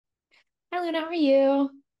Luna, how are you?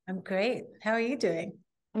 I'm great. How are you doing?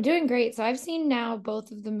 I'm doing great. So I've seen now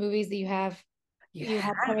both of the movies that You you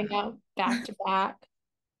have coming have. out back to back.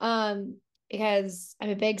 Because I'm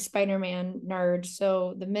a big Spider-Man nerd.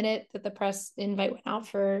 So the minute that the press invite went out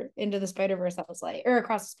for Into the Spider-Verse, I was like, or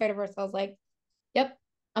Across the Spider-Verse, I was like, yep,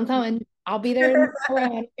 I'm coming. I'll be there in I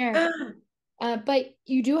don't care. But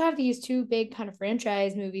you do have these two big kind of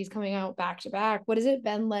franchise movies coming out back to back. What has it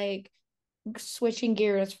been like switching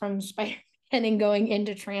gears from Spider-Man and going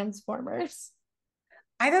into Transformers?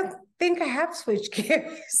 I don't think I have switched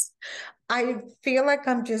gears. I feel like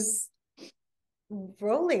I'm just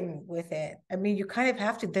rolling with it. I mean, you kind of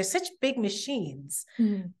have to. They're such big machines.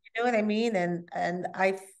 Mhm. You know what I mean? And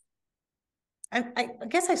I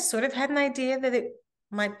guess I sort of had an idea that it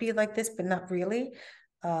might be like this, but not really.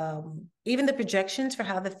 Even the projections for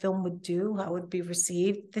how the film would do, how it would be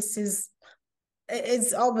received,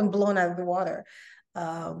 it's all been blown out of the water.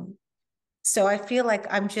 Um, So I feel like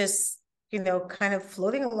I'm just, kind of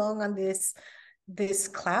floating along on this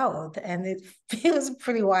cloud, and it feels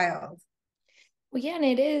pretty wild. Well, yeah, and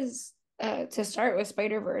it is to start with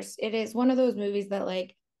Spider-Verse. It is one of those movies that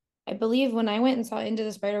like I believe when I went and saw Into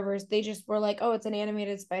the Spider-Verse, they just were like, "Oh, it's an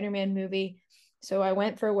animated Spider-Man movie." So I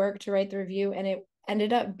went for work to write the review and it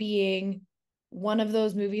ended up being one of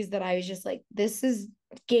those movies that I was just like, "This is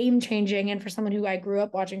game changing." And for someone who I grew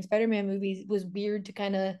up watching Spider-Man movies, it was weird to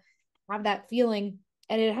kind of have that feeling.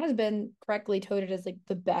 And it has been correctly touted as like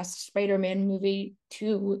the best Spider-Man movie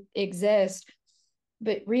to exist,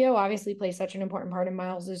 but Rio obviously plays such an important part in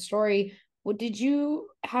Miles's story. How did you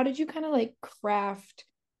kind of like craft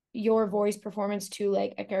your voice performance to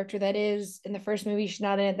like a character that is in the first movie, she's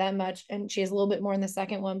not in it that much, and she has a little bit more in the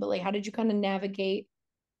second one, but like, how did you kind of navigate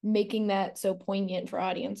making that so poignant for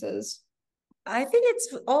audiences? I think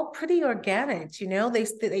it's all pretty organic,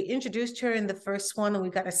 They introduced her in the first one, and we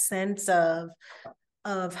got a sense of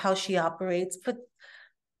how she operates. But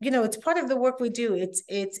it's part of the work we do.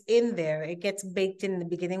 It's in there. It gets baked in the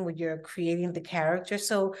beginning when you're creating the character.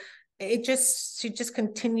 So she just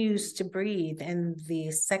continues to breathe in the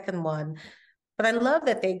second one. But I love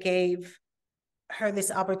that they gave her this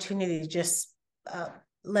opportunity to just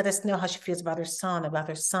let us know how she feels about her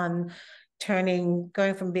son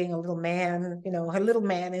going from being a little man, her little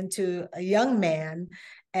man into a young man,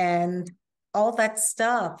 and all that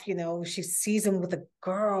stuff. She sees him with a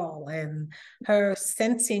girl, and her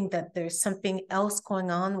sensing that there's something else going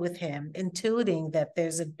on with him, intuiting that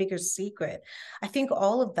there's a bigger secret. I think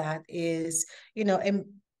all of that is, and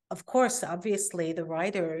of course, obviously, the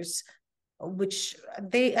writers, which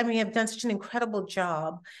I mean, have done such an incredible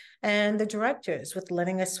job, and the directors with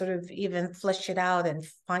letting us sort of even flesh it out and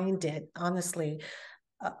find it, honestly.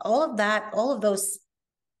 All of that, all of those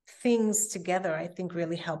things together, I think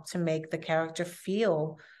really help to make the character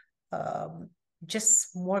feel um,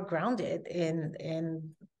 just more grounded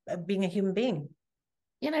in being a human being.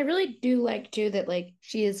 And I really do like too that like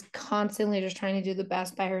she is constantly just trying to do the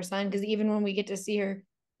best by her son. Because even when we get to see her,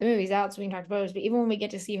 the movie's out, so we can talk about it, but even when we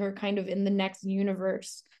get to see her kind of in the next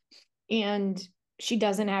universe, and she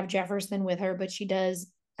doesn't have Jefferson with her, but she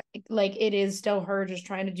does, like, it is still her just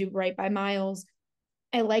trying to do right by Miles.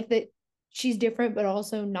 I like that she's different, but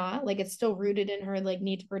also not. Like, it's still rooted in her like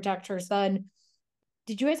need to protect her son.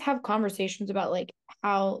 Did you guys have conversations about like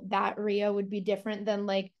how that Rio would be different than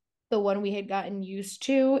like the one we had gotten used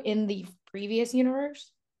to in the previous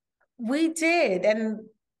universe? We did. And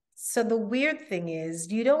so the weird thing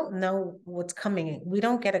is, you don't know what's coming. We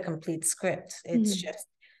don't get a complete script. It's Mhm. just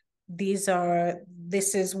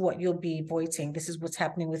this is what you'll be voicing. This is what's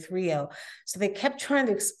happening with Rio. So they kept trying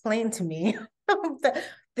to explain to me that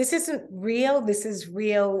this isn't Rio. This is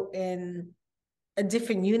Rio in a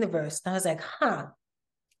different universe. And I was like, huh,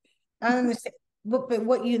 I don't understand. But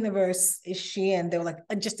what universe is she in? They were like,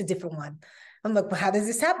 just a different one. I'm like, well, how does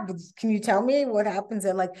this happen? Can you tell me what happens?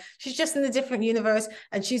 They're like, she's just in a different universe,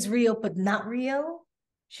 and she's Rio, but not Rio.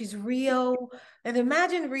 She's Rio. And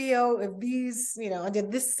imagine Rio if under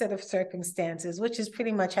this set of circumstances, which is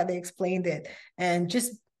pretty much how they explained it, and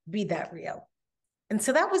just be that Rio. And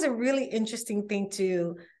so that was a really interesting thing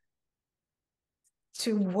to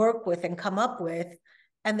work with and come up with,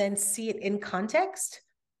 and then see it in context.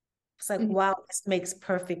 It's like, Mhm. wow, this makes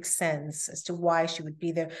perfect sense as to why she would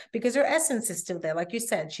be there, because her essence is still there. Like you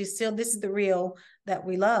said, this is the real that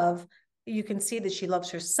we love. You can see that she loves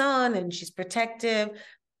her son and she's protective,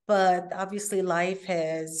 but obviously life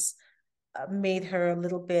has made her a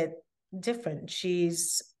little bit different.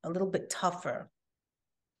 She's a little bit tougher.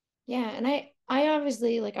 Yeah, and I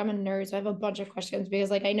obviously like I'm a nerd, so I have a bunch of questions because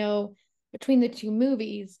like I know between the two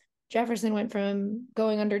movies, Jefferson went from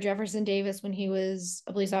going under Jefferson Davis when he was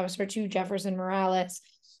a police officer to Jefferson Morales.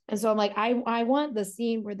 And so I'm like, I want the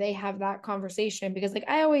scene where they have that conversation because like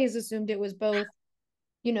I always assumed it was both,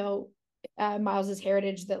 you know, Miles's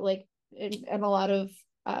heritage that like in a lot of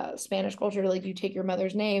Spanish culture, like you take your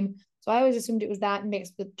mother's name. So I always assumed it was that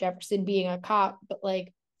mixed with Jefferson being a cop, but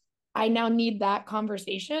like I now need that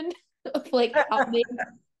conversation of like how they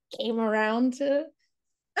came around to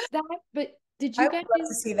that. But did I you would guys? love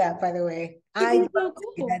to see that, by the way. It'd I'd be love so to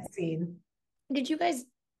see cool. that scene. Did you guys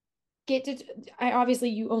get to? I obviously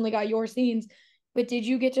you only got your scenes, but did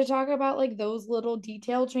you get to talk about like those little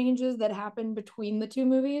detail changes that happened between the two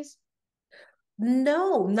movies?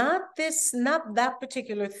 No, not this, not that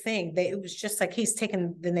particular thing. It was just like he's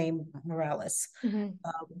taken the name Morales. Mm-hmm.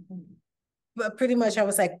 But pretty much I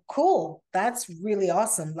was like, cool, that's really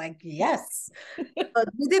awesome. Like, yes. But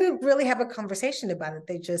we didn't really have a conversation about it.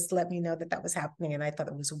 They just let me know that that was happening. And I thought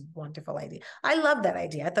it was a wonderful idea. I love that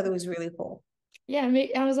idea. I thought it was really cool. Yeah,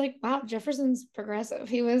 I was like, wow, Jefferson's progressive.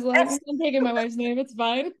 He was like, Yes. I'm taking my wife's name. It's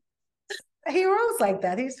fine. He rolls like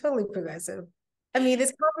that. He's totally progressive. I mean,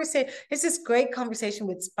 this conversation, it's this great conversation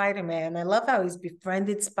with Spider-Man. I love how he's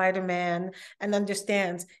befriended Spider-Man and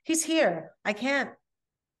understands he's here. I can't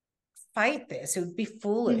fight this. It would be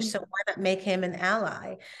foolish. Mm-hmm. So why not make him an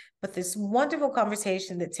ally? But this wonderful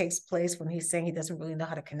conversation that takes place when he's saying he doesn't really know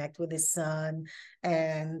how to connect with his son.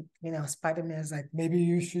 And, Spider-Man's like, maybe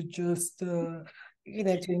you should just, doing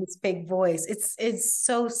his fake voice. It's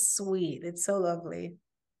so sweet. It's so lovely.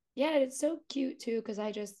 Yeah, it's so cute too, because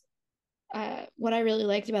I just what I really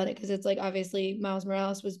liked about it, because it's like obviously Miles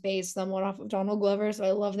Morales was based somewhat off of Donald Glover. So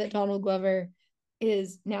I love that Donald Glover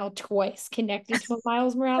is now twice connected to a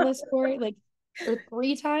Miles Morales story, like or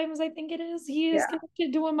three times, I think it is, he is Yeah.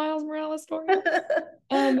 connected to a Miles Morales story.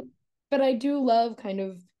 Um, but I do love kind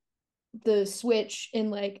of the switch in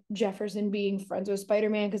like Jefferson being friends with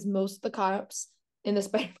Spider-Man because most of the cops in the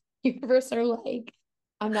Spider universe are like,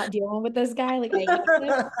 I'm not dealing with this guy. Like I hate him.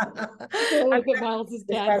 So I I'm look at Miles's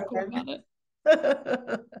dad cool about it.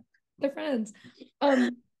 Spider-Man. They're friends.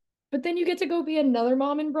 Um, but then you get to go be another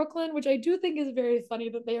mom in Brooklyn, which I do think is very funny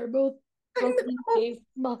that they are both Brooklyn-based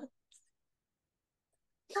moms.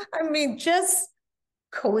 I mean, just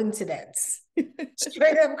coincidence,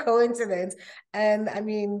 straight up coincidence. And I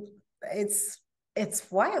mean, it's it's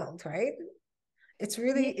wild, right? Yeah, It's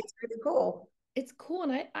really cool. it's cool.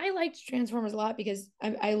 And I liked Transformers a lot because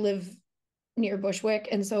I live near Bushwick.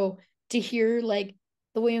 And so to hear like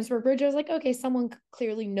the Williamsburg Bridge, I was like, okay, someone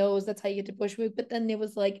clearly knows that's how you get to Bushwick. But then it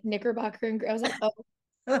was like Knickerbocker and I was like, oh,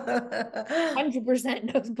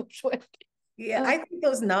 100% knows Bushwick. Yeah, I think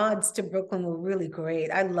those nods to Brooklyn were really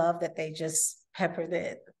great. I love that they just peppered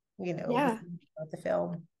it, Yeah, throughout the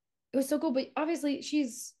film. it was so cool. But obviously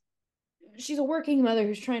she's a working mother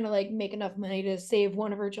who's trying to like make enough money to save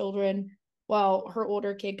one of her children while her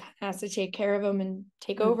older kid has to take care of him and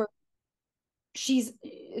take Mm. over.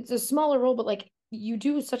 It's a smaller role, but like you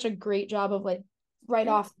do such a great job of like right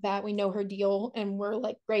Yeah. off the bat, we know her deal and we're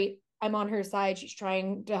like, great, I'm on her side. She's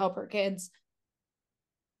trying to help her kids.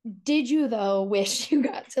 Did you though wish you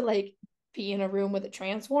got to like be in a room with a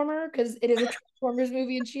transformer? Because it is a Transformers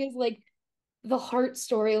movie and she is like the heart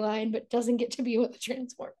storyline, but doesn't get to be with a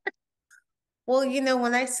transformer. Well,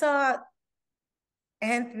 when I saw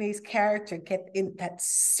Anthony's character get in that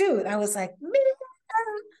suit, I was like,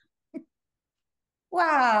 man,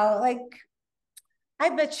 wow, like I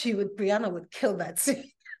bet Brianna would kill that suit.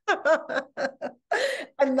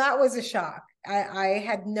 And that was a shock. I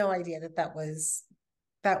had no idea that was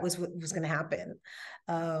what was going to happen.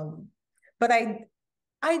 Um, but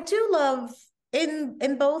I do love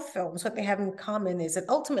in both films what they have in common is it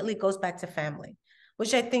ultimately goes back to family,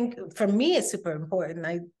 which I think for me is super important.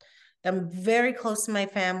 I am very close to my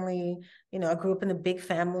family. I grew up in a big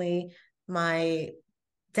family. My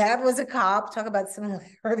dad was a cop. Talk about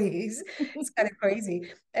similarities. It's kind of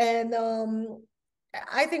crazy. And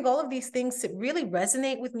I think all of these things that really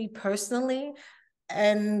resonate with me personally.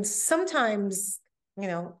 And sometimes,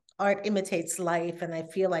 art imitates life. And I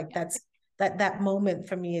feel like that moment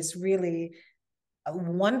for me is really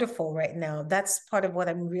wonderful right now. That's part of what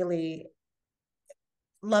I'm really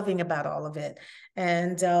loving about all of it.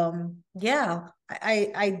 And yeah,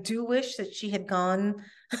 I do wish that she had gone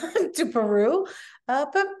to Peru.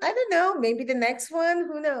 But I don't know, maybe the next one,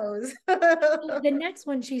 who knows? The next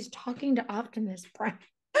one, she's talking to Optimus Prime.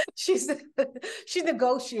 she's she's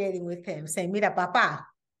negotiating with him, saying, Mira, papa,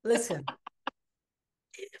 listen.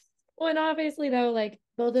 Well, and obviously though, like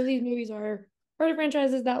both of these movies are part of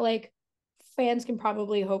franchises that like fans can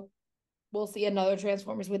probably hope we'll see another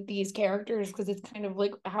Transformers with these characters because it's kind of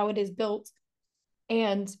like how it is built.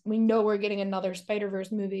 and we know we're getting another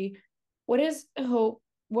Spider-Verse movie. What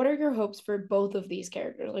are your hopes for both of these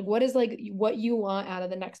characters? Like what is like what you want out of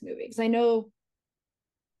the next movie? Because I know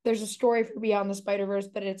there's a story for Beyond the Spider-Verse,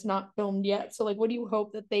 but it's not filmed yet. So like what do you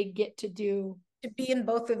hope that they get to do? To be in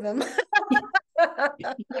both of them.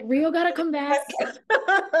 Like Rio gotta come back.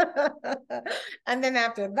 And then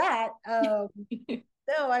after that, no,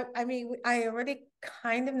 I mean, I already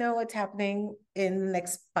kind of know what's happening in the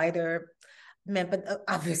next Spider-Man, but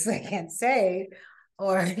obviously I can't say,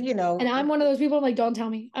 or And I'm one of those people. I'm like, don't tell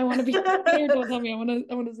me. I want to be there. Don't tell me. I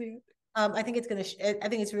want to see it. I think I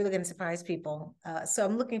think it's really gonna surprise people. So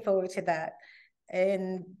I'm looking forward to that.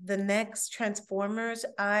 And the next Transformers,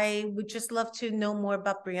 I would just love to know more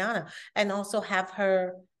about Brianna and also have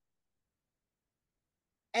her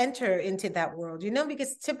enter into that world,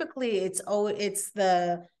 because typically it's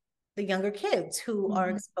the younger kids who are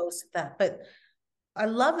exposed to that. But I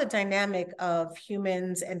love the dynamic of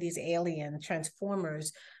humans and these alien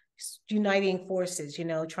transformers uniting forces,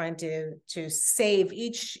 trying to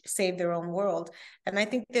save their own world. And I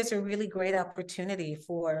think there's a really great opportunity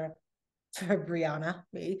for Brianna,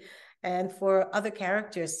 me, and for other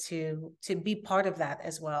characters to be part of that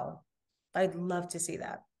as well. I'd love to see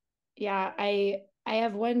that. Yeah, I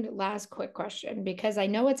have one last quick question because I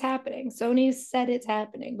know it's happening. Sony said it's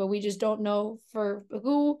happening, but we just don't know for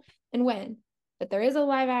who and when. But there is a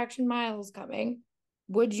live action Miles coming.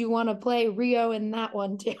 Would you want to play Rio in that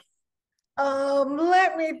one too?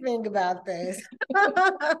 Let me think about this.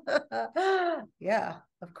 Yeah,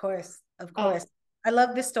 of course, of Uh, course. I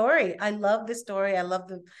love the story. I love the story. I love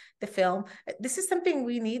the film. This is something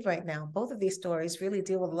we need right now. Both of these stories really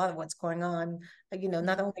deal with a lot of what's going on,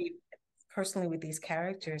 not only personally with these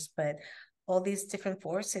characters, but all these different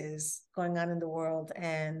forces going on in the world.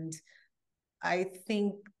 And I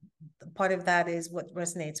think part of that is what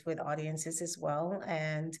resonates with audiences as well.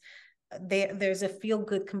 And there's a feel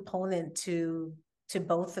good component to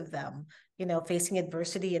both of them, facing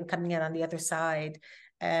adversity and coming out on the other side.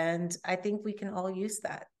 And I think we can all use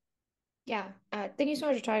that. yeah. Thank you so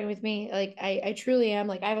much for talking with me. Like I truly am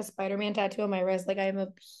like I have a Spider-Man tattoo on my wrist. Like I am a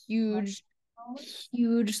huge,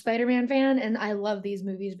 huge Spider-Man fan, and I love these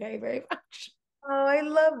movies very, very much. Oh, I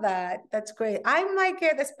love that. That's great. I might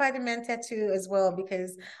get a Spider-Man tattoo as well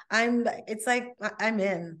because it's like I'm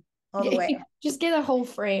in all the way. Just get a whole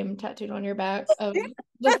frame tattooed on your back of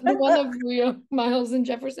the one of Rio, Miles, and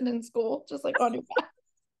Jefferson in school, just like on your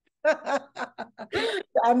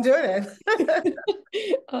I'm doing it. back.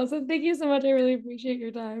 Awesome. Thank you so much. I really appreciate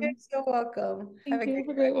your You're time. so welcome. Have Thank a you. great Have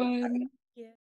a great night. one. Yeah.